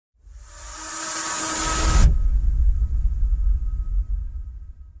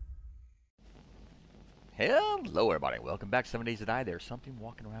Hello everybody, welcome back. 7 Days to Die. There's something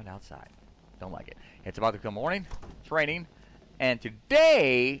walking around outside. Don't like it. It's about to become morning. It's raining. And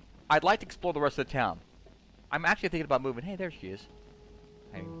today, I'd like to explore the rest of the town. I'm actually thinking about moving. Hey, there she is.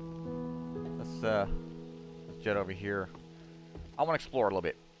 Hey. Let's jet over here. I want to explore a little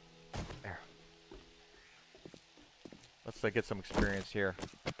bit. There. Let's get some experience here.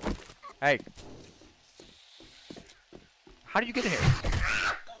 Hey. How did you get in here?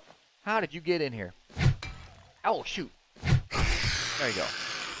 How did you get in here? Oh, shoot. There you go.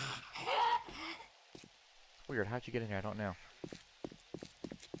 Weird. How'd you get in here? I don't know.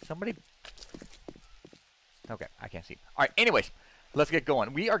 Somebody... Okay, I can't see. Alright, anyways. Let's get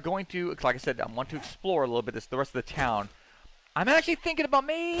going. We are going to, like I said, I want to explore a little bit the rest of the town. I'm actually thinking about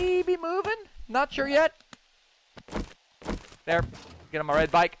maybe moving. Not sure yet. There. Get on my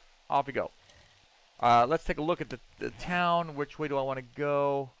red bike. Off we go. Let's take a look at the town. Which way do I want to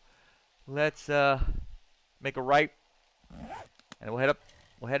go? Let's, make a right, and we'll head up.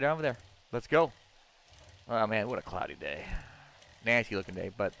 We'll head down over there. Let's go. Oh man, what a cloudy day. Nasty looking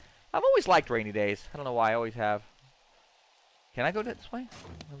day, but I've always liked rainy days. I don't know why, I always have. Can I go this way?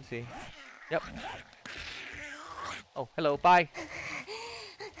 Let me see. Yep. Oh, hello, bye.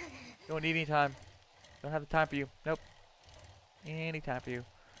 Don't need any time. Don't have the time for you. Nope. Any time for you.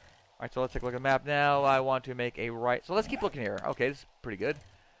 Alright, so let's take a look at the map now. I want to make a right. So let's keep looking here. Okay, this is pretty good.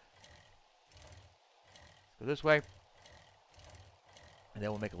 Go this way, and then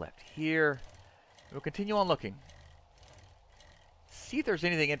we'll make a left here. We'll continue on looking. See if there's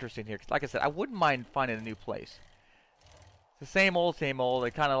anything interesting here. 'Cause like I said, I wouldn't mind finding a new place. It's the same old, same old. I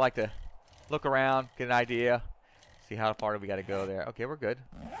kind of like to look around, get an idea, see how far we got to go there. Okay, we're good.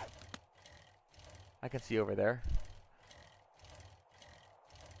 I can see over there.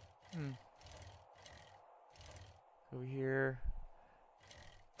 Over here.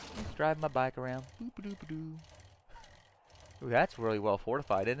 Let's drive my bike around. Boop-a-doop-a-doo. Ooh, that's really well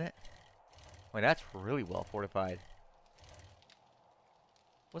fortified, isn't it? I mean, that's really well fortified.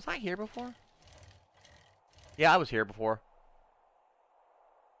 Was I here before? Yeah, I was here before.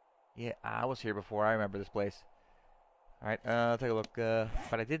 Yeah, I was here before. I remember this place. Alright, take a look.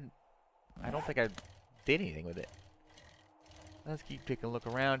 But I don't think I did anything with it. Let's keep taking a look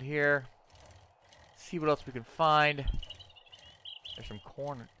around here. See what else we can find. There's some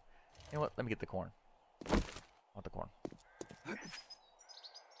corn. You know what? Let me get the corn. I want the corn. Give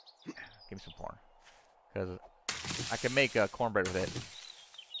me some corn. Because I can make cornbread with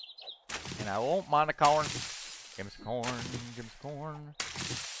it. And I won't mind the corn. Give me some corn. Give me some corn.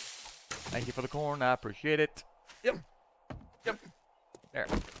 Thank you for the corn. I appreciate it. Yep. Yep. There.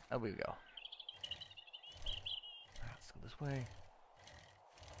 There we go. Let's go this way.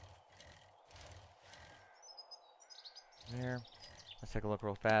 There. Let's take a look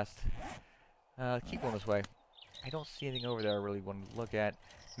real fast. Keep going this way. I don't see anything over there I really want to look at.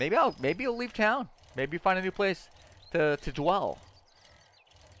 Maybe I'll leave town. Maybe find a new place to dwell.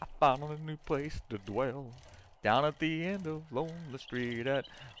 I found a new place to dwell. Down at the end of Lonely Street at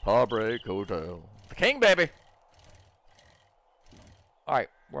Heartbreak Hotel. The king, baby! Alright,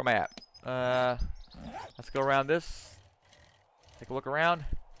 where am I at? Let's go around this. Take a look around.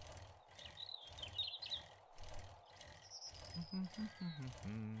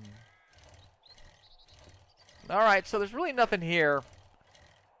 Alright, so there's really nothing here.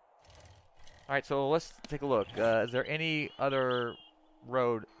 Alright, so let's take a look. Is there any other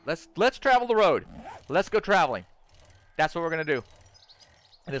road? Let's travel the road. Let's go traveling. That's what we're gonna do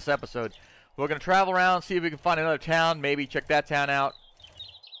in this episode. We're gonna travel around, see if we can find another town, maybe check that town out.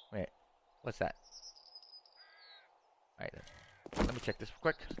 Wait, what's that? Alright, let me check this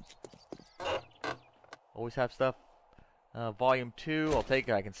real quick. Always have stuff. Volume 2, I'll take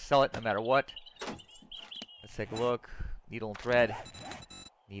it. I can sell it no matter what. Let's take a look. Needle and thread.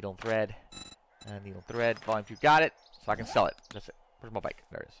 Needle and thread. Needle and thread. Volume 2, got it. So I can sell it. That's it. Where's my bike?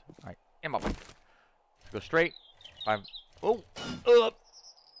 There it is. Alright, and my bike. Let's go straight. Oh!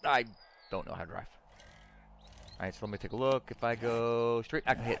 I don't know how to drive. Alright, so let me take a look. If I go straight,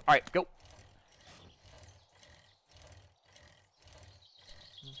 I can hit. Alright, go!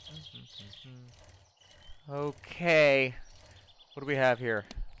 Okay. What do we have here?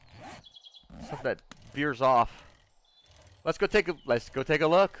 Something that veers off. Let's go take a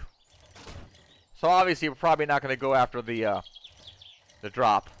look. So obviously we're probably not going to go after the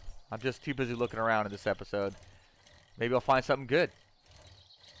drop. I'm just too busy looking around in this episode. Maybe I'll find something good.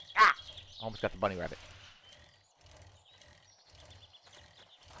 Ah! Almost got the bunny rabbit.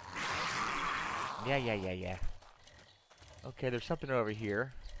 Yeah. Okay, there's something over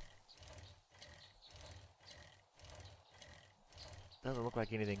here. Doesn't look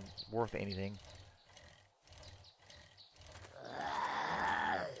like anything worth anything.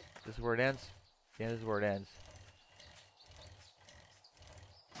 This is where it ends? Yeah, this is where it ends.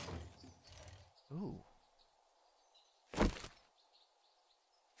 Ooh.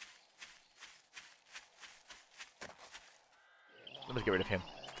 Let's get rid of him.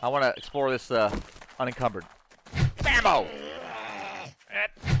 I want to explore this unencumbered. Bambo!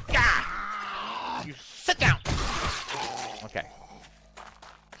 You sit down! Okay.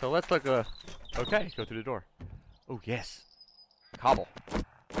 So let's look, okay, go through the door. Oh, yes. Cobble.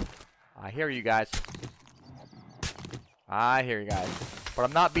 I hear you guys. I hear you guys. But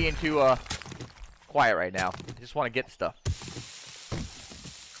I'm not being too, quiet right now. I just want to get stuff.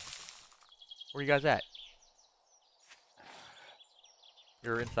 Where are you guys at?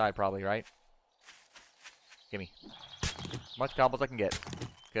 You're inside probably, right? Gimme. As much cobble as I can get.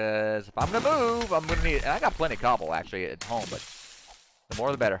 Because if I'm going to move, I'm going to need it. And I got plenty of cobble, actually, at home, but the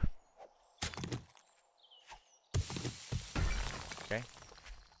more the better. Okay.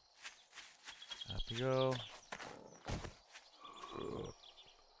 Up we go.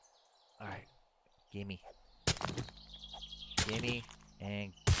 Alright. Gimme. Gimme.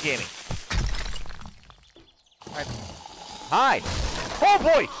 And gimme. Alright. Hide! Oh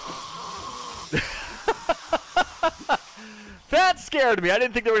boy! That scared me. I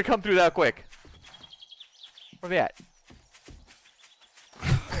didn't think they would come through that quick. Where are they at?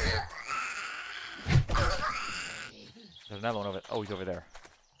 There's another one over there. Oh, he's over there.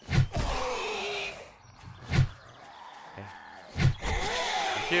 Okay.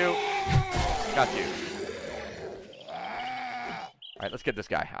 Got you. Got you. Alright, let's get this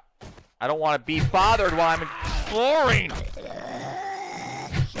guy. I don't want to be bothered while I'm exploring.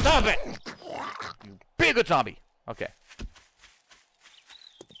 Stop it! You big zombie! Okay.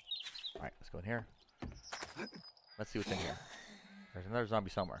 Alright, let's go in here. Let's see what's in here. There's another zombie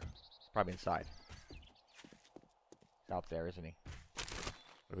somewhere. It's probably inside. He's out there, isn't he?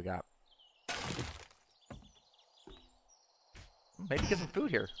 What do we got? Maybe get some food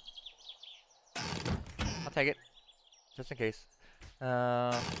here. I'll take it. Just in case.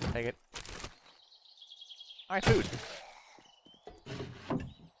 Take it. Alright, food.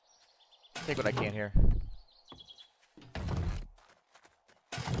 Take what I can here.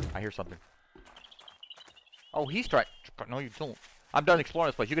 I hear something. Oh, he's trying. No, you don't. I'm done exploring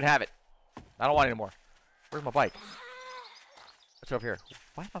this place. You can have it. I don't want it anymore. Where's my bike? What's over here?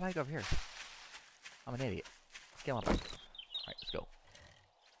 Why is my bike over here? I'm an idiot. Let's get on my bike. Alright, let's go.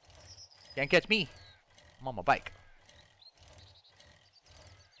 Can't catch me. I'm on my bike.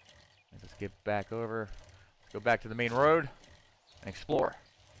 Let's get back over. Let's go back to the main road and explore.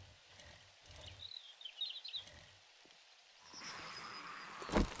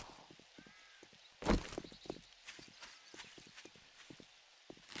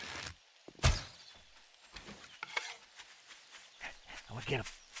 I want to get him.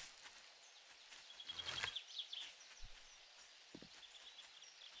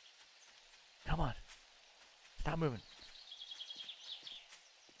 Come on. Stop moving.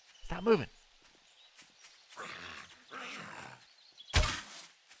 Stop moving.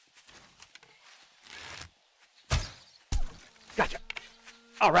 Gotcha.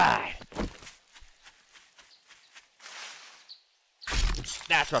 All right.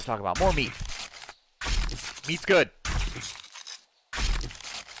 That's what I'm talking about. More meat. Meat's good.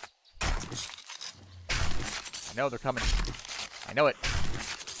 I know they're coming. I know it.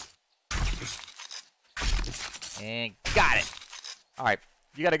 And got it. Alright.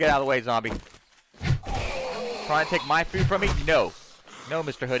 You gotta get out of the way, zombie. Trying to take my food from me? No. No,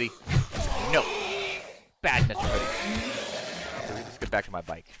 Mr. Hoodie. No. Bad, Mr. Hoodie. So let's get back to my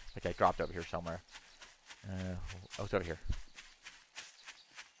bike, which I dropped over here somewhere. Oh, it's over here.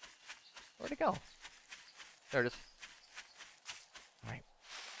 Where'd it go? There it is. Alright.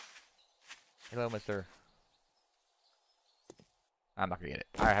 Hello, Mr. I'm not gonna get it.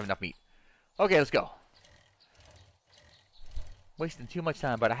 I have enough meat. Okay, let's go. Wasting too much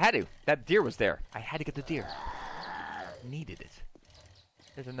time, but I had to. That deer was there. I had to get the deer. Needed it.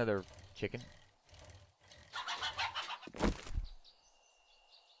 There's another chicken.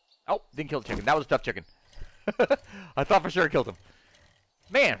 Oh, didn't kill the chicken. That was a tough chicken. I thought for sure I killed him.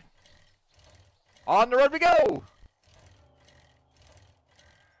 Man. On the road we go.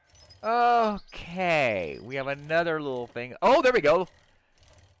 Okay. We have another little thing. Oh, there we go.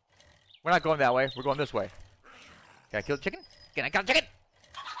 We're not going that way. We're going this way. Can I kill the chicken? Can I kill the chicken?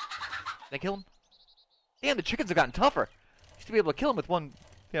 Did I kill him? Damn, the chickens have gotten tougher. Used to be able to kill him with one,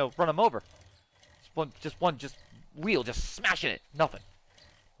 run him over. Just one wheel, just smashing it. Nothing.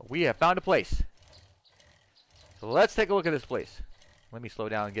 But we have found a place. So let's take a look at this place. Let me slow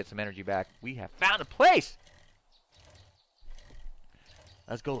down and get some energy back. We have found a place!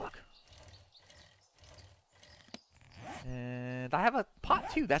 Let's go look. And I have a pot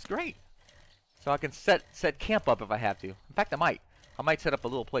too. That's great. So I can set camp up if I have to. In fact, I might. I might set up a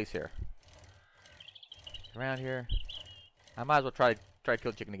little place here. Around here. I might as well try to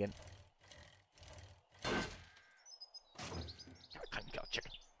kill chicken again. Kill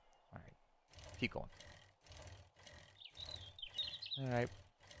chicken. All right. Keep going. All right.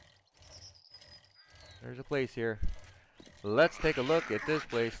 There's a place here. Let's take a look at this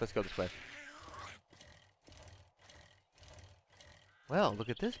place. Let's go this way. Well, look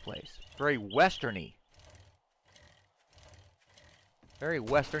at this place. Very westerny. Very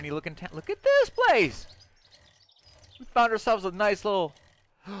westerny looking town. Look at this place! We found ourselves a nice little...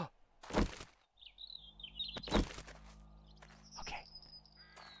 Okay.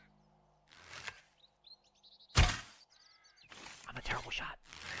 I'm a terrible shot.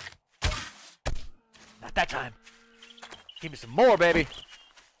 Not that time. Give me some more, baby.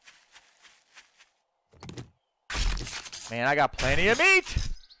 Man, I got plenty of meat.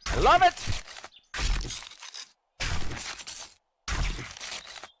 I love it.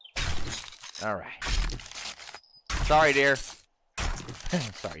 All right. Sorry, dear.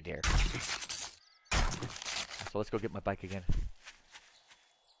 Sorry, dear. So let's go get my bike again.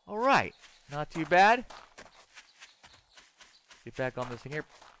 All right. Not too bad. Get back on this thing here.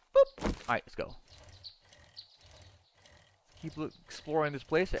 Boop. All right, let's go. Keep exploring this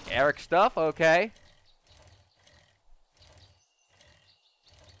place. Eric stuff. Okay.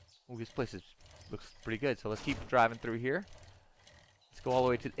 Ooh, this place looks pretty good. So let's keep driving through here. Let's go all the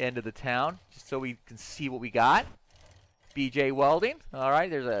way to the end of the town, just so we can see what we got. BJ Welding. All right,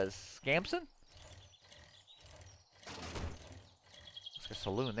 there's a Scampson. There's a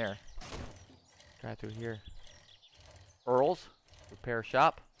saloon there. Drive through here. Earl's Repair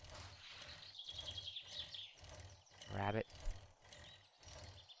Shop. Rabbit.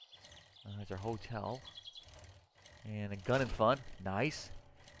 There's our hotel. And a Gun and Fun. Nice.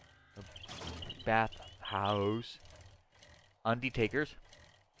 Bath house. Undie takers.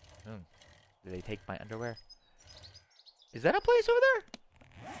 Did they take my underwear? Is that a place over there?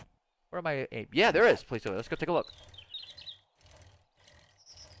 Where am I? Yeah, there is a place over there. Let's go take a look.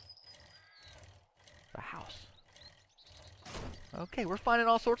 A house. Okay, we're finding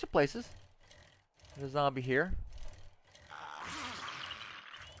all sorts of places. There's a zombie here.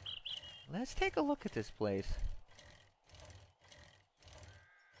 Let's take a look at this place.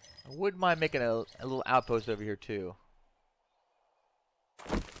 I wouldn't mind making a little outpost over here too.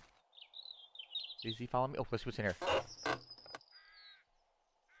 Is he following me? Oh, let's see what's in here.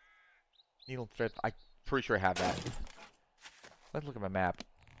 Needle thread. I'm pretty sure I have that. Let's look at my map.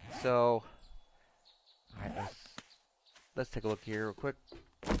 So, alright, let's take a look here real quick.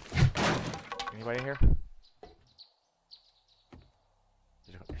 Anybody in here?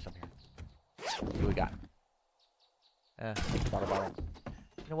 There's some here. What do we got? Bottle.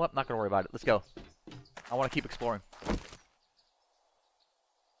 You know what? I'm not gonna worry about it. Let's go. I want to keep exploring.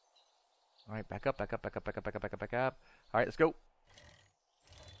 Alright, back up. Alright, let's go.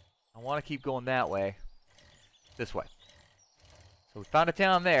 I want to keep going that way. This way. So we found a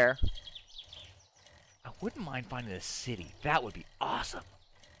town there. I wouldn't mind finding a city. That would be awesome.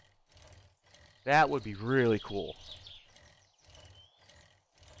 That would be really cool.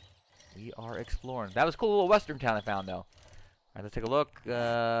 We are exploring. That was a cool little western town I found, though. Alright, let's take a look.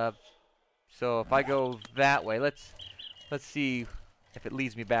 So if I go that way, let's see if it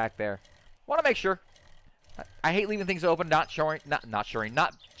leads me back there. Want to make sure. I hate leaving things open, not sure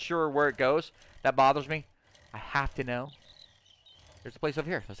where it goes. That bothers me. I have to know. There's a place over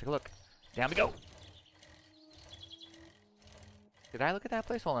here. Let's take a look. Down we go. Did I look at that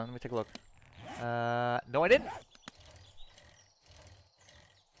place? Hold on, let me take a look. No, I didn't.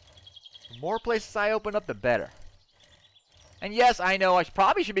 The more places I open up, the better. And yes, I know I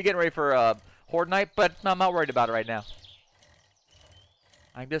probably should be getting ready for Horde Night, but I'm not worried about it right now.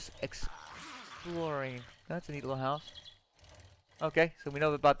 I'm just exploring. That's a neat little house. Okay, so we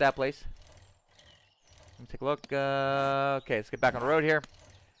know about that place. Let me take a look. Okay, let's get back on the road here.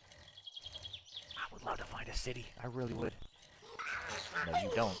 I would love to find a city. I really would. No,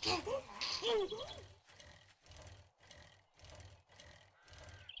 you don't.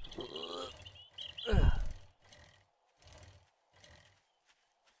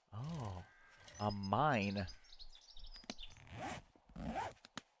 Oh, a mine.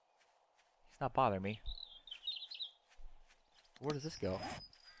 He's not bothering me. Where does this go?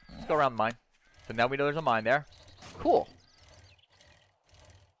 Let's go around the mine. So now we know there's a mine there. Cool.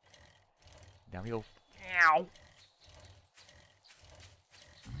 Now we go. Ow.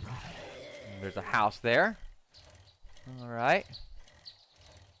 There's a house there. Alright.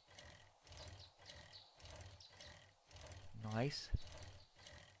 Nice.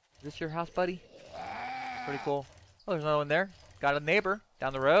 Is this your house, buddy? Pretty cool. Oh, there's another one there. Got a neighbor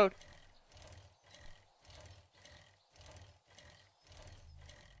down the road.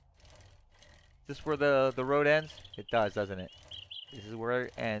 Is this where the road ends? It does, doesn't it? This is where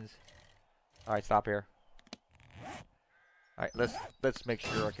it ends. All right, stop here. All right, let's make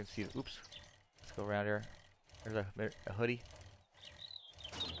sure I can see. Oops. Let's go around here. There's a hoodie.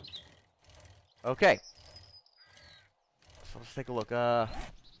 Okay. So let's take a look.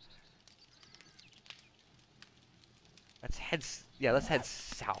 Let's head. Yeah, let's head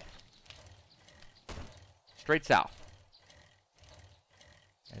south. Straight south.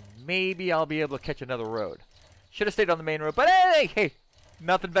 And maybe I'll be able to catch another road. Should have stayed on the main road, but hey,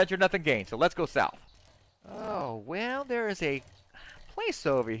 nothing ventured, nothing gained. So let's go south. Oh, well, there is a place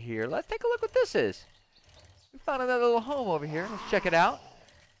over here. Let's take a look what this is. We found another little home over here. Let's check it out.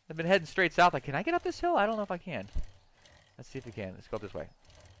 I've been heading straight south. Can I get up this hill? I don't know if I can. Let's see if we can. Let's go up this way.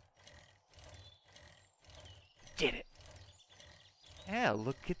 Did it. Yeah,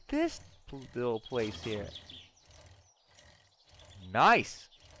 look at this little place here. Nice.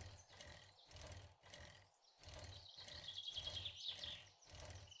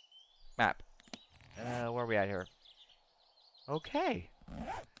 Map. Where are we at here? Okay.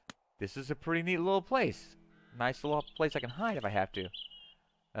 This is a pretty neat little place. Nice little place I can hide if I have to.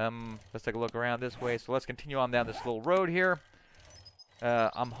 Let's take a look around this way. So let's continue on down this little road here.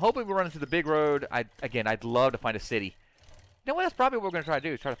 I'm hoping we run into the big road. I'd love to find a city. You know what? That's probably what we're going to try to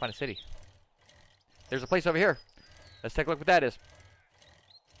do, is try to find a city. There's a place over here. Let's take a look what that is.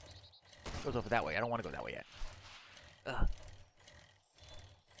 It goes over that way. I don't want to go that way yet.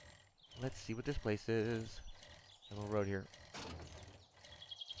 Let's see what this place is. A little road here.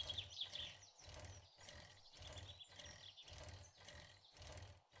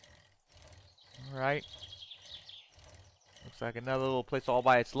 Alright. Looks like another little place all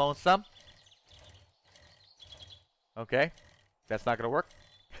by its lonesome. Okay. That's not going to work.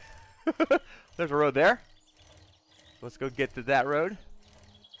 There's a road there. So let's go get to that road.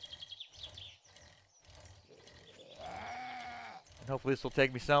 And hopefully this will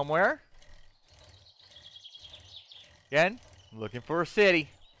take me somewhere. Again, I'm looking for a city.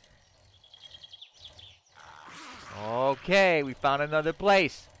 Okay, we found another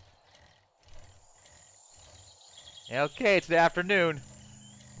place. Okay, it's the afternoon.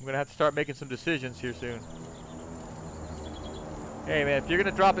 I'm going to have to start making some decisions here soon. Hey man, if you're going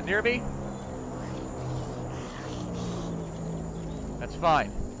to drop it near me, that's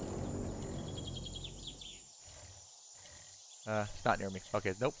fine. It's not near me.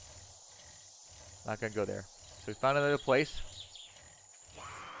 Okay, nope. Not going to go there. So we found another place.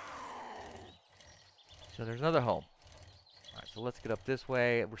 So there's another home. Alright, so let's get up this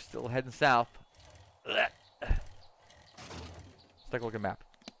way. We're still heading south. Let's take a look at the map.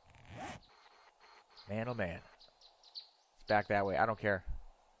 Man, oh man. It's back that way. I don't care.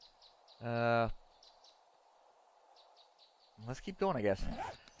 Let's keep going, I guess.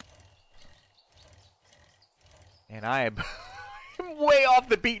 And I am way off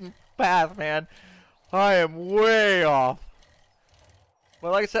the beaten path, man. I am way off.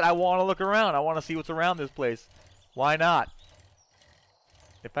 But like I said, I want to look around. I want to see what's around this place. Why not?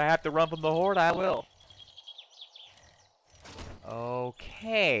 If I have to run from the horde, I will.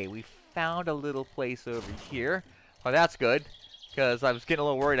 Okay, we found a little place over here. Well, that's good, because I was getting a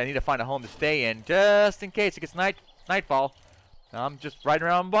little worried. I need to find a home to stay in, just in case it gets nightfall. I'm just riding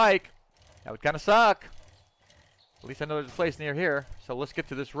around on a bike. That would kind of suck. At least I know there's a place near here. So let's get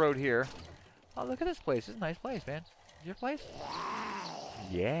to this road here. Oh, look at this place. This is a nice place, man. Is your place?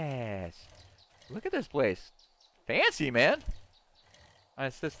 Yes. Look at this place. Fancy, man. All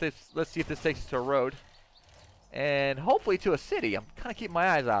right, so let's see if this takes us to a road. And hopefully to a city. I'm kind of keeping my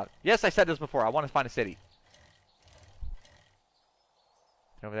eyes out. Yes, I said this before. I want to find a city.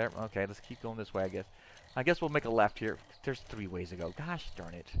 Over there? Okay, let's keep going this way, I guess. I guess we'll make a left here. There's 3 ways to go. Gosh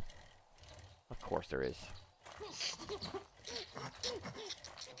darn it. Of course there is.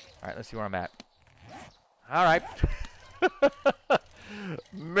 Alright, let's see where I'm at. Alright.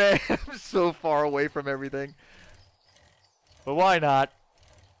 Man, I'm so far away from everything. But why not?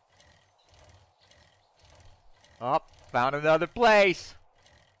 Oh, found another place.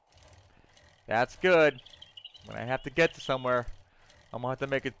 That's good. When I have to get to somewhere, I'm going to have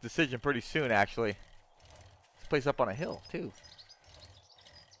to make a decision pretty soon, actually. This place up on a hill, too.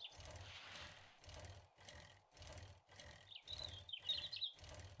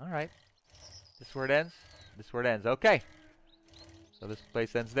 Alright. This is where it ends? This is where it ends. Okay. So this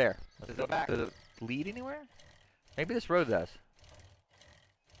place ends there. Let's go back. Does it lead anywhere? Maybe this road does.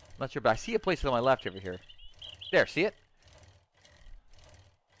 I'm not sure, but I see a place on my left over here. There, see it?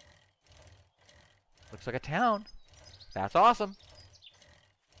 Looks like a town. That's awesome.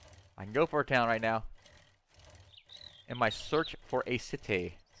 I can go for a town right now. In my search for a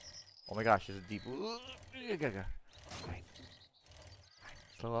city. Oh my gosh, this is deep. Right.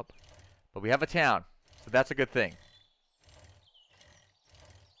 Slow up. But we have a town, so that's a good thing.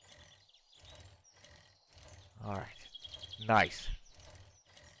 Alright. Nice.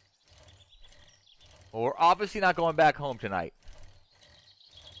 Well, we're obviously not going back home tonight.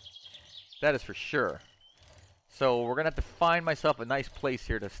 That is for sure. So we're going to have to find myself a nice place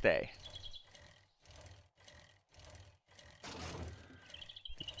here to stay.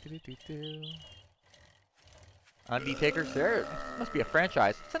 Undertakers, there must be a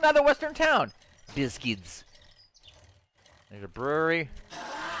franchise. It's another western town. Biscuits. There's a brewery.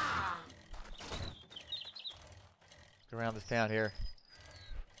 Go around this town here.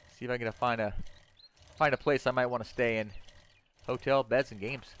 See if I can find a place I might want to stay in. Hotel, beds, and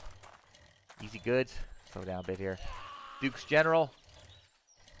games. Easy goods. Slow down a bit here. Duke's General.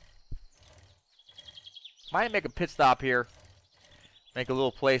 Might make a pit stop here. Make a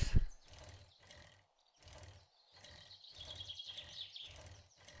little place.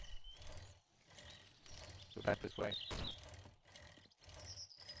 Go back this way.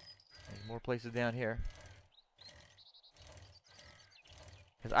 There's more places down here.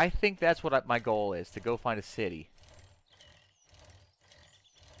 Because I think that's what my goal is, to go find a city.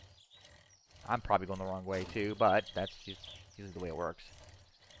 I'm probably going the wrong way too, but that's just usually the way it works.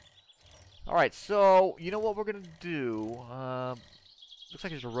 Alright, so, you know what we're going to do? Looks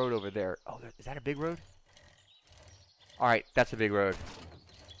like there's a road over there. Oh, is that a big road? Alright, that's a big road.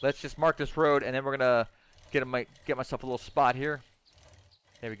 Let's just mark this road, and then we're going to get myself a little spot here.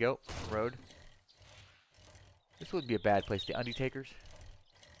 There we go. Road. This wouldn't be a bad place. The Undertakers.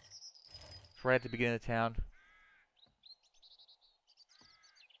 It's right at the beginning of the town.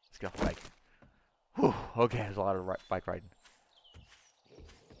 Let's get off the bike. Whew. Okay, there's a lot of bike riding.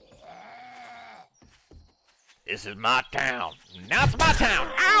 This is my town. Now it's my town.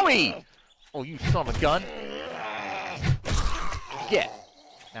 Owie! Oh, you son of a gun. Yeah.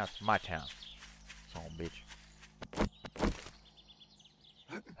 Now it's my town. Son of a bitch.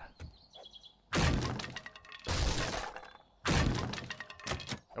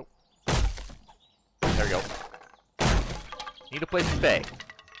 Nope. There we go. Need a place to stay.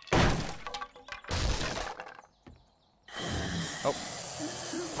 Oh.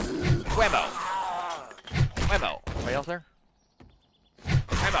 Whammo. Whammo. Anybody else there?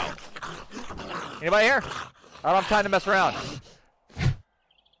 Whammo. Anybody here? I don't have time to mess around.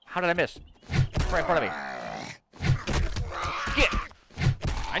 How did I miss? Right in front of me. Get!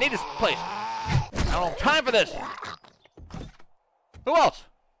 I need this place. I don't have time for this. Who else?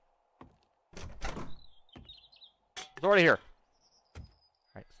 It's already here.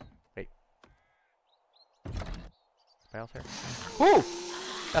 Alright. Wait. Anybody else here? Woo!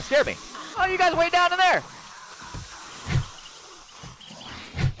 That scared me. Oh, you guys way down in there.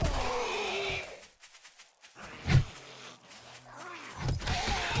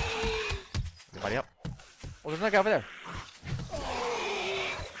 Anybody up? Oh, there's another guy over there.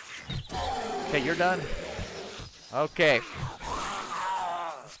 Okay, you're done. Okay.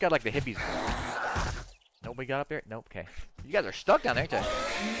 This got like the hippies. Nobody got up there? Nope, okay. You guys are stuck down there, aren't you?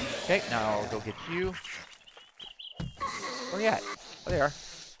 Okay, now I'll go get you. Where are you at? Oh, there you are.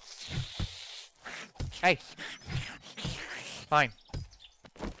 Hey. Fine.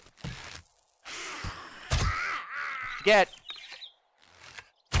 Get.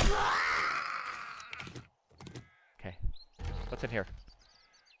 Okay. What's in here?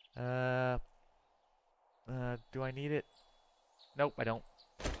 Do I need it? Nope, I don't.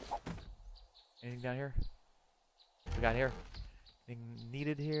 Anything down here? What we got here? Anything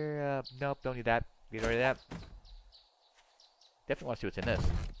needed here? Nope, don't need that. Get rid of that. Definitely want to see what's in this.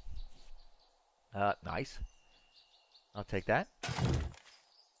 Nice. I'll take that.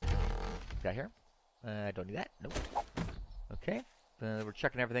 Got here? I don't need that. Nope. Okay. We're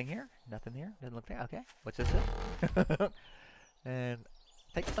checking everything here. Nothing here. Doesn't look there. Okay. What's this? And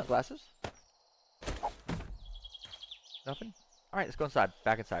take the sunglasses. Nothing. All right. Let's go inside.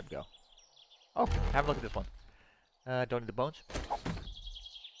 Back inside we go. Oh, have a look at this one. Don't need the bones.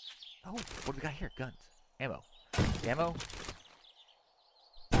 Oh, what do we got here? Guns. Ammo. Ammo.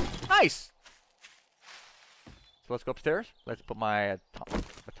 Nice! So let's go upstairs. Let's put my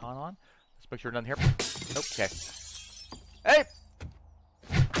baton on. Let's make sure none here. Nope. Okay. Hey!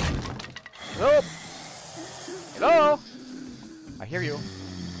 Hello? Hello? I hear you.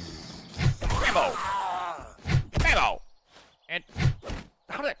 Ammo! Ammo! And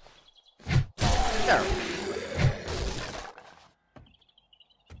how did I... There.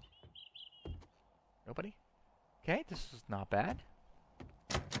 Nobody? Okay, this is not bad.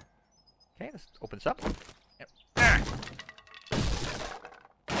 Okay, let's open this up.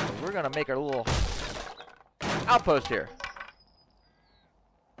 So we're gonna make our little outpost here.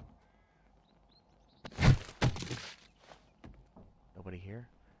 Nobody here?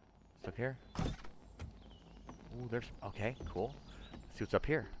 What's up here? Ooh, there's... Okay, cool. Let's see what's up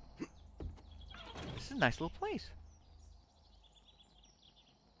here. This is a nice little place.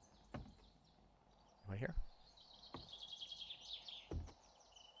 Right here.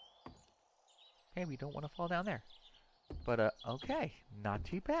 Okay, we don't want to fall down there. But, okay. Not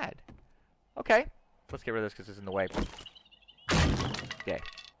too bad. Okay. Let's get rid of this because it's in the way. Okay.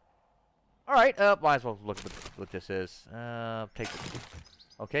 Alright, might as well look what this is. Take it.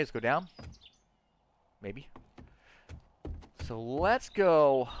 Okay, let's go down. Maybe. So let's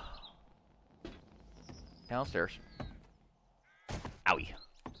go downstairs. Owie.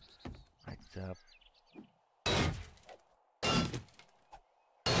 Alright,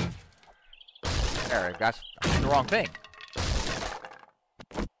 there, that's the wrong thing.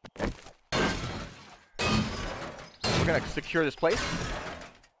 Okay. We're gonna secure this place.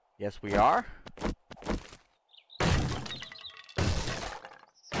 Yes, we are.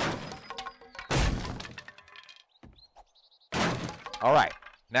 All right.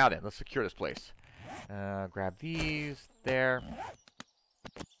 Now then, let's secure this place. Grab these. There.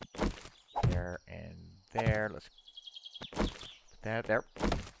 There and there. Let's put that there.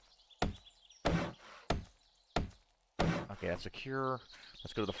 Okay, that's secure.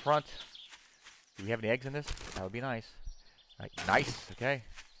 Let's go to the front. Do we have any eggs in this? That would be nice. Right, nice. Okay.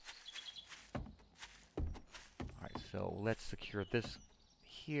 Alright, so let's secure this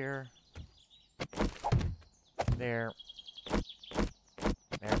here. There.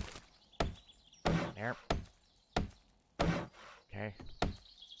 There. There. Okay.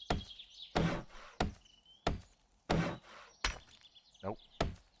 Nope.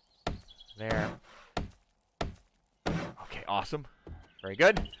 There. Okay, awesome. Very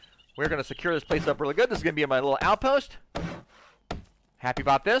good. We're going to secure this place up really good. This is going to be my little outpost. Happy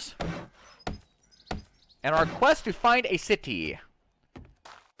about this. And our quest to find a city.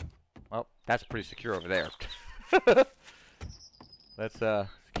 Well, that's pretty secure over there. Let's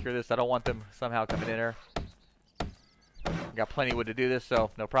secure this. I don't want them somehow coming in here. Got plenty of wood to do this,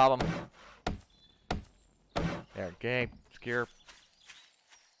 so no problem. There, okay. Secure.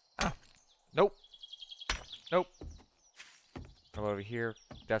 Ah. Nope. Nope. Come over here.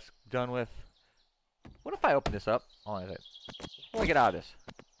 That's done with. What if I open this up? Oh, what do I get out of this?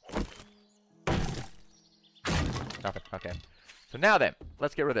 Nothing. Okay. So now then,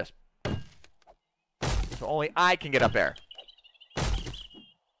 let's get rid of this. So only I can get up there.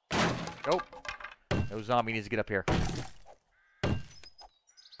 Nope. No zombie needs to get up here.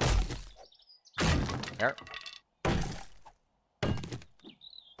 There.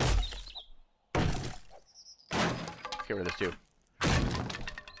 Let's get rid of this too.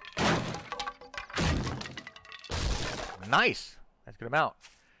 Nice. That's a good amount.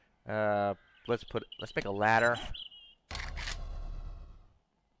 Let's make a ladder.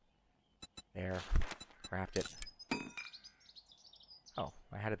 There. Craft it. Oh,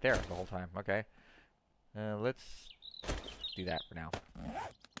 I had it there the whole time. Okay. Let's do that for now.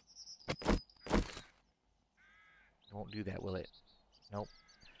 It won't do that, will it? Nope.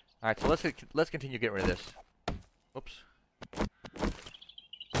 All right, so let's continue getting rid of this. Oops.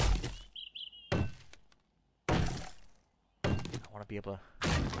 I want to be able to.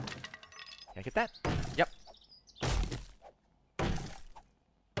 Can I get that? Yep.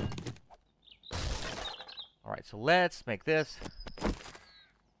 All right, so let's make this.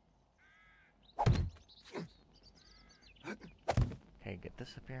 Okay, get this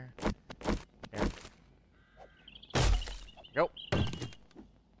up here. There. Go.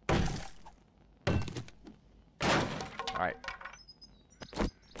 All right.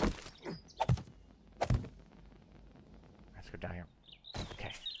 Let's go down here.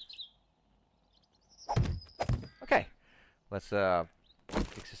 Okay. Okay. Let's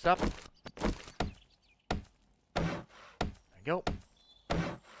fix this up. There we go.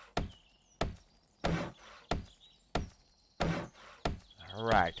 All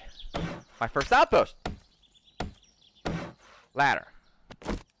right. My first outpost. Ladder.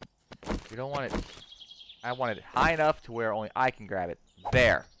 We don't want it. I want it high enough to where only I can grab it.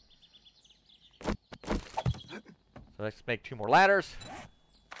 There. So let's make 2 more ladders.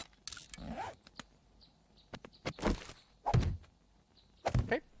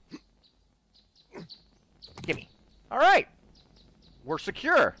 Okay. Gimme. All right. We're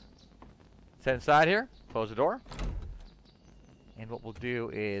secure. Set inside here. Close the door. And what we'll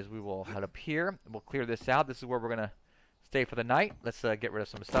do is we will head up here. We'll clear this out. This is where we're going to stay for the night. Let's get rid of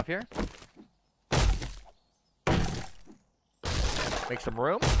some stuff here. Make some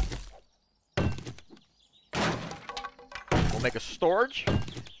room. We'll make a storage.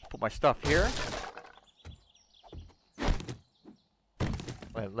 Put my stuff here.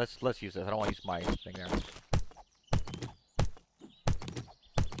 Wait, let's use this. I don't want to use my thing there.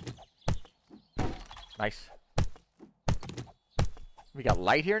 Nice. We got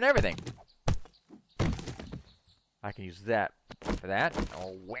light here and everything. I can use that for that.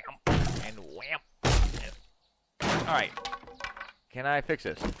 Oh, wham and wham. All right. Can I fix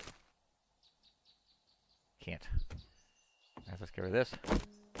this? Can't. Let's get rid of this.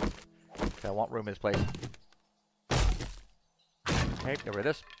 I want room in this place. Okay, get rid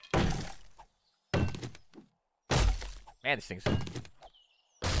of this. Man, these things.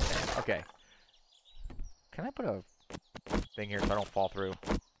 Okay. Can I put a thing here so I don't fall through?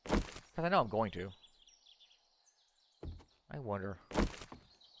 Because I know I'm going to. I wonder.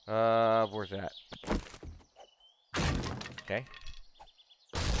 Where's that? Okay.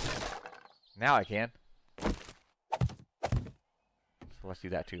 Now I can. So let's do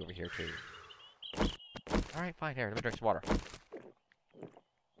that too over here too. Alright, fine. Here, let me drink some water.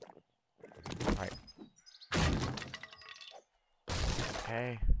 Alright.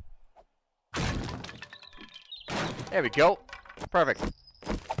 Okay. There we go. Perfect.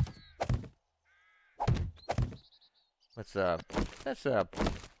 Let's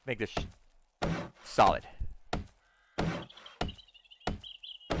make this solid.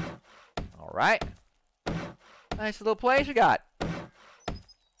 All right. Nice little place we got.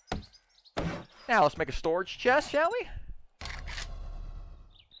 Now let's make a storage chest, shall we?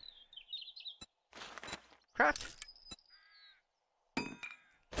 Craft.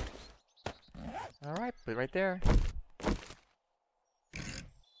 All right, put it right there.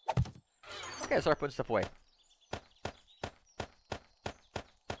 Okay, let's start putting stuff away.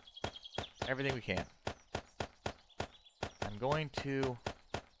 Everything we can. I'm going to...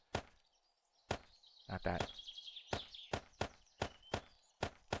 Not that.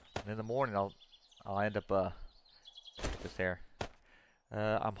 And in the morning, I'll end up put this there.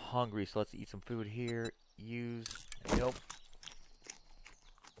 I'm hungry, so let's eat some food here. Use. There we go.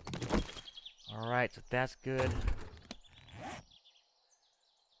 All right, so that's good.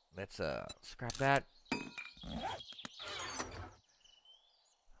 Let's scrap that.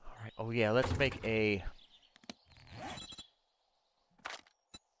 Alright, oh yeah, let's make a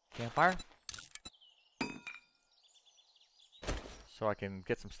campfire. So I can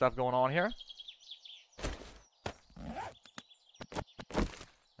get some stuff going on here.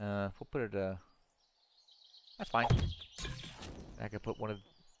 We'll put it, that's fine. I can put one of,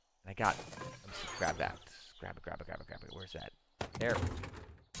 I got, let me see, grab that. Grab it. Where's that? There.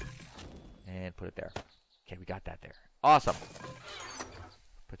 And put it there. Okay, we got that there. Awesome.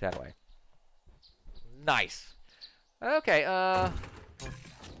 Put that away. Nice. Okay, I'd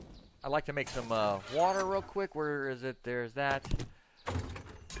like to make some water real quick. Where is it? There's that.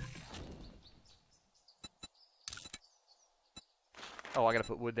 Oh, I gotta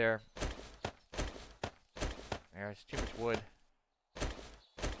put wood there. There's too much wood.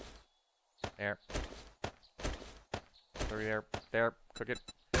 There. Through there. There. Cook it.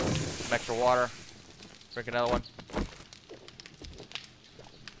 Some extra water. Drink another one.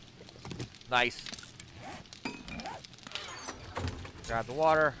 Nice. Grab the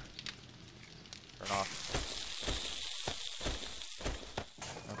water. Turn off.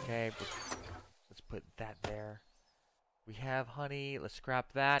 Okay, let's put that there. We have honey. Let's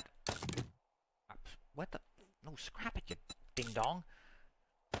scrap that. What the? No, scrap it, you ding dong.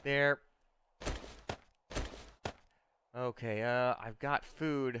 There. Okay, I've got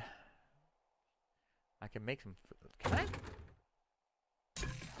food. I can make some food. Can I?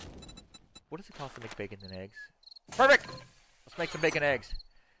 What does it cost to make bacon and eggs? Perfect! Let's make some bacon and eggs.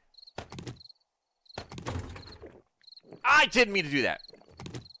 I didn't mean to do that.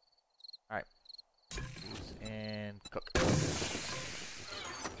 Alright. Use and cook.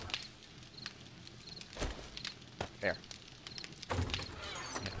 There.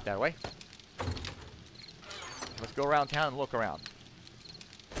 And put that away. Let's go around town and look around.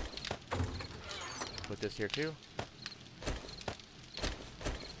 Put this here too.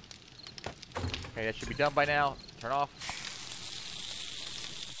 Okay, that should be done by now. Turn off.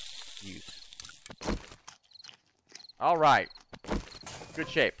 Use. Alright. Good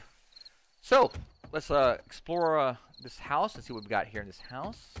shape. So, let's explore this house and see what we've got here in this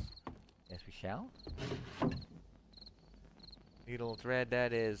house. Yes, we shall. Needle thread,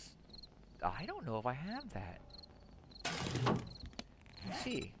 that is... I don't know if I have that.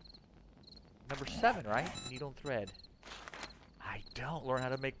 see? Number 7, right? Needle and thread. I don't learn how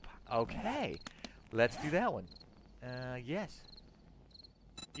to make... Okay. Let's do that one. Yes.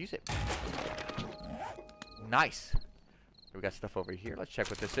 Use it. Nice. We got stuff over here. Let's check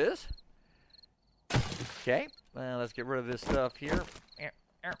what this is. Okay. Let's get rid of this stuff here.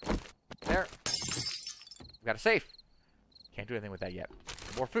 There. We got a safe. Can't do anything with that yet.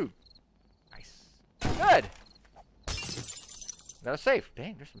 More food. Nice. Good. Got a safe.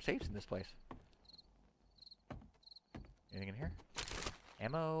 Dang, there's some safes in this place. Anything in here?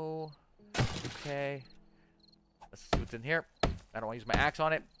 Ammo. Okay. Let's see what's in here. I don't want to use my axe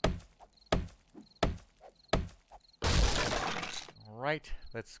on it. Alright.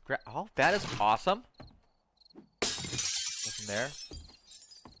 Let's grab... Oh, that is awesome. What's in there?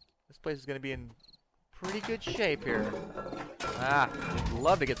 This place is going to be in pretty good shape here. Ah, I'd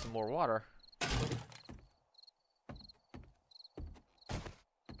love to get some more water.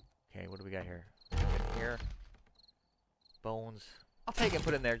 Okay, what do we got here? In here. Bones. I'll take it and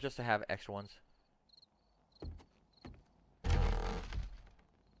put it in there just to have extra ones.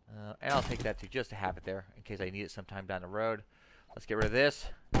 And I'll take that too, just to have it there, in case I need it sometime down the road. Let's get rid of this.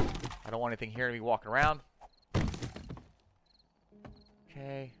 I don't want anything here to be walking around.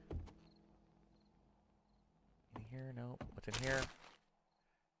 Okay. In here? No. What's in here?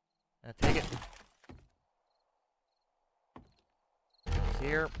 Take it. What's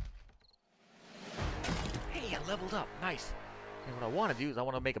here? Hey, I leveled up. Nice. And what I want to do is I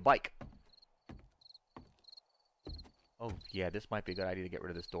want to make a bike. Oh, yeah, this might be a good idea to get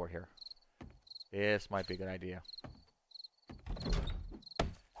rid of this door here. This might be a good idea.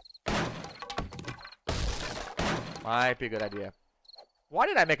 Might be a good idea. Why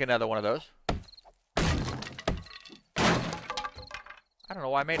did I make another one of those? I don't know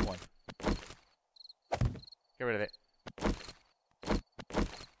why I made one. Get rid of it.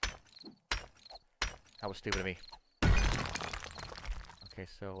 That was stupid of me. Okay,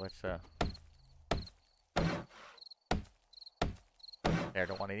 so let's, there,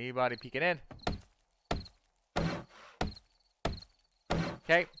 don't want anybody peeking in.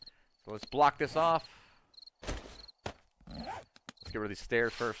 Okay, so let's block this off. Let's get rid of these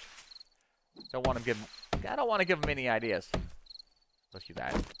stairs first. Don't want to give them, I don't want to give them any ideas. Let's do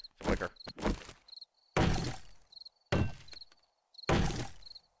that. It's quicker.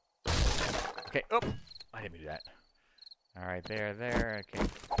 Okay, oh, I didn't mean to do that. All right, there, okay.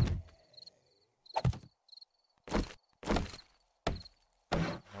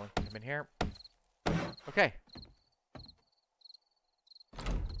 No one can come in here. Okay.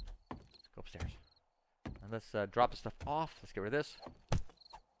 Let's go upstairs. And let's drop the stuff off. Let's get rid of this.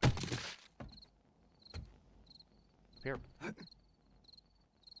 Here.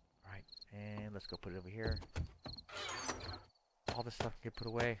 Alright, and let's go put it over here. All this stuff can get put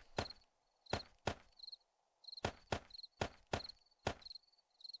away.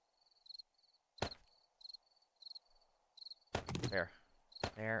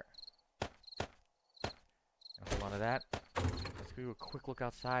 There. And hold on to that. Let's do a quick look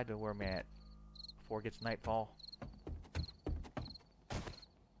outside to where I'm at before it gets nightfall.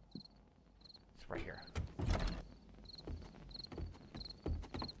 It's right here.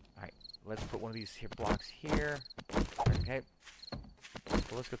 Alright, let's put one of these here blocks here. Okay.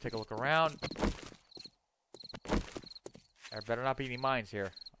 So let's go take a look around. There better not be any mines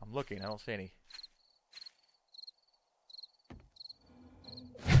here. I'm looking, I don't see any.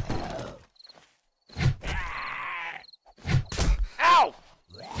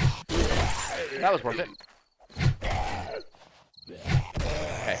 That was worth it.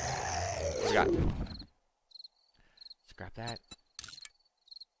 Okay. What we got? Scrap that.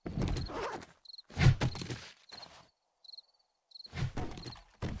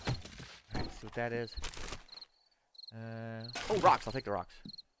 Alright, see what that is. Oh, rocks. I'll take the rocks.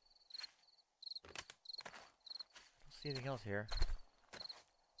 Don't see anything else here.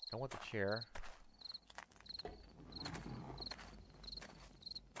 Don't want the chair.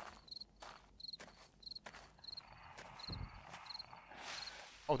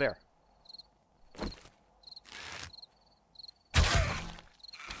 Oh, there.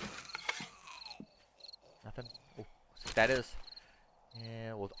 Nothing. Oh, see what that is.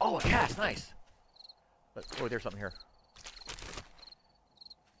 Yeah, well, oh, a cast, nice. Oh, there's something here.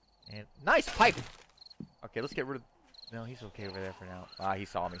 And nice pipe. Okay, let's get rid of. No, he's okay over there for now. Ah, he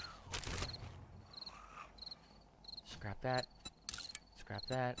saw me. Scrap that. Scrap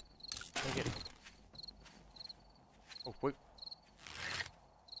that. Take it. Oh, wait.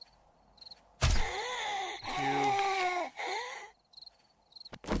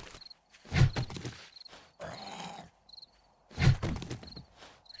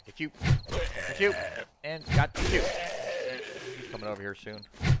 you. Got you. And got you. He's coming over here soon.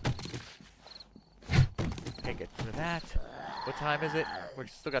 Okay, get rid of that. What time is it? We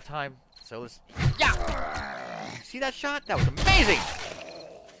still got time. So let's... Yeah! See that shot? That was amazing!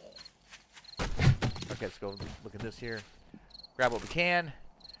 Okay, let's go look at this here. Grab what we can.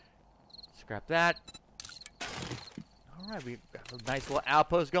 Scrap that. Alright, we got a nice little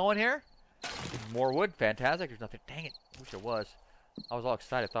outpost going here. More wood. Fantastic. There's nothing. Dang it. I wish there was. I was all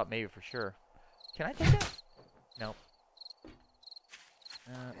excited. I thought maybe for sure. Can I take that? No.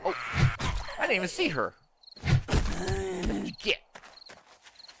 Oh! I didn't even see her. That's what you get.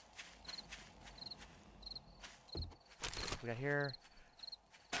 We got here.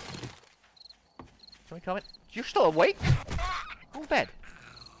 Somebody coming? You're still awake? Go to bed.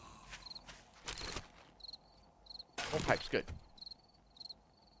 More pipes, good.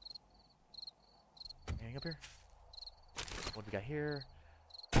 Anything up here? What do we got here?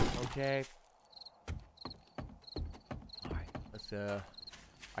 Okay. Alright, let's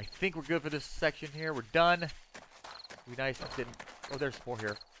I think we're good for this section here. We're done. Be nice if it didn't. Oh, there's more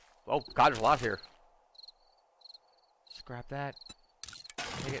here. Oh god, there's a lot here. Scrap that.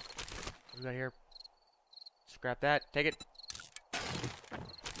 Take it. What do we got here? Scrap that. Take it. Looks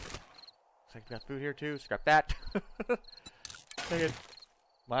like we got food here too. Scrap that. Take it.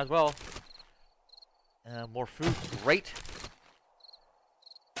 Might as well. More food. Great.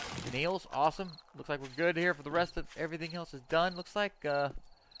 Nails. Awesome. Looks like we're good here for the rest of everything else is done. Looks like, yeah,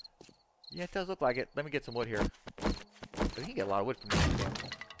 it does look like it. Let me get some wood here. You can get a lot of wood from this.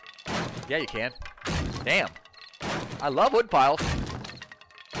 Yeah, you can. Damn. I love wood piles.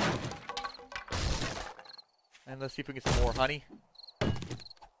 And let's see if we can get some more honey.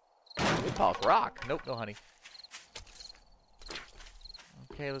 Wood piles rock. Nope, no honey.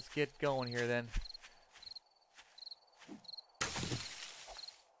 Okay, let's get going here then.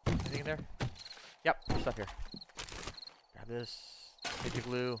 Anything in there? Yep, there's stuff here. Grab this. Stick of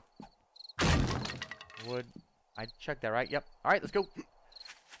glue. Wood. I checked that, right? Yep. Alright, let's go.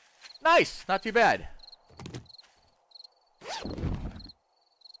 Nice! Not too bad.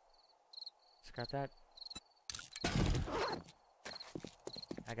 Scrap that.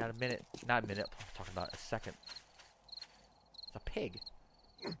 I got a minute. Not a minute. I'm talking about a second. It's a pig.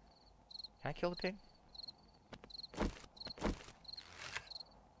 Can I kill the pig?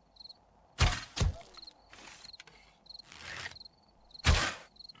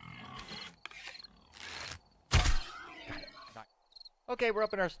 Okay, we're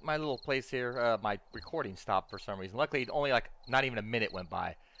up in my little place here. My recording stopped for some reason. Luckily, only like not even a minute went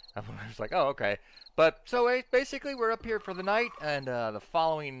by. I was like, oh, okay. But so basically, we're up here for the night, and the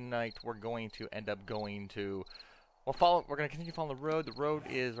following night we're going to end up going to. We're going to continue following the road. The road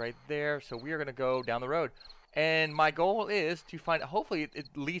is right there, so we are going to go down the road. And my goal is to find. Hopefully, it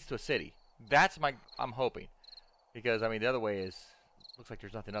leads to a city. That's I'm hoping, because I mean the other way is looks like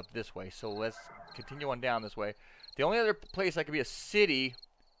there's nothing up this way. So let's continue on down this way. The only other place that could be a city,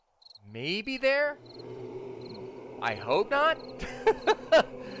 maybe there? I hope not.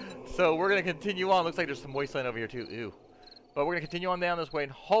 So we're going to continue on. Looks like there's some wasteland over here too. Ew. But we're going to continue on down this way,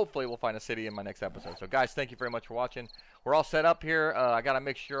 and hopefully we'll find a city in my next episode. So guys, thank you very much for watching. We're all set up here. I got to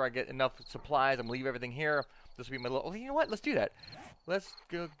make sure I get enough supplies. I'm going to leave everything here. This will be my little... Oh, you know what? Let's do that. Let's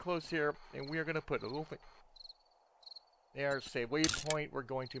go close here, and we are going to put a little thing... There's save waypoint. We're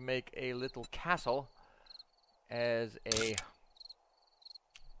going to make a little castle as a...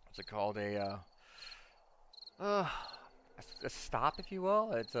 What's it called? A stop, if you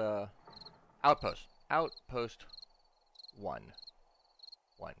will. It's a outpost. Outpost 1.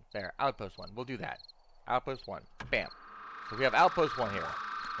 There. Outpost 1. We'll do that. Outpost 1. Bam. So we have outpost 1 here.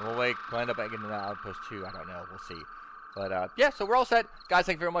 And we'll end up getting an outpost 2. I don't know. We'll see. But, yeah, so we're all set. Guys,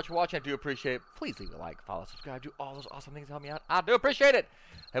 thank you very much for watching. I do appreciate it. Please leave a like, follow, subscribe, do all those awesome things to help me out. I do appreciate it.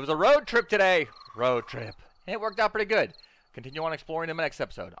 It was a road trip today. Road trip. And it worked out pretty good. Continue on exploring in my next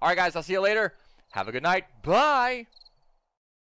episode. All right, guys, I'll see you later. Have a good night. Bye.